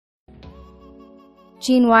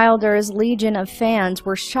Gene Wilder's legion of fans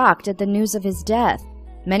were shocked at the news of his death.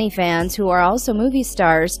 Many fans, who are also movie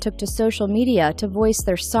stars, took to social media to voice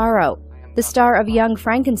their sorrow. The star of Young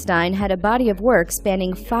Frankenstein had a body of work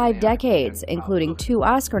spanning 5 decades, including 2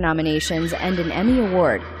 Oscar nominations and an Emmy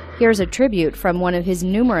Award. Here's a tribute from one of his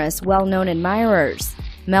numerous well-known admirers.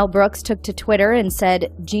 Mel Brooks took to Twitter and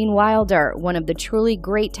said, "Gene Wilder, one of the truly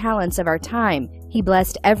great talents of our time. He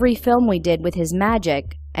blessed every film we did with his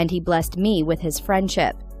magic, and he blessed me with his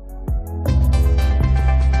friendship."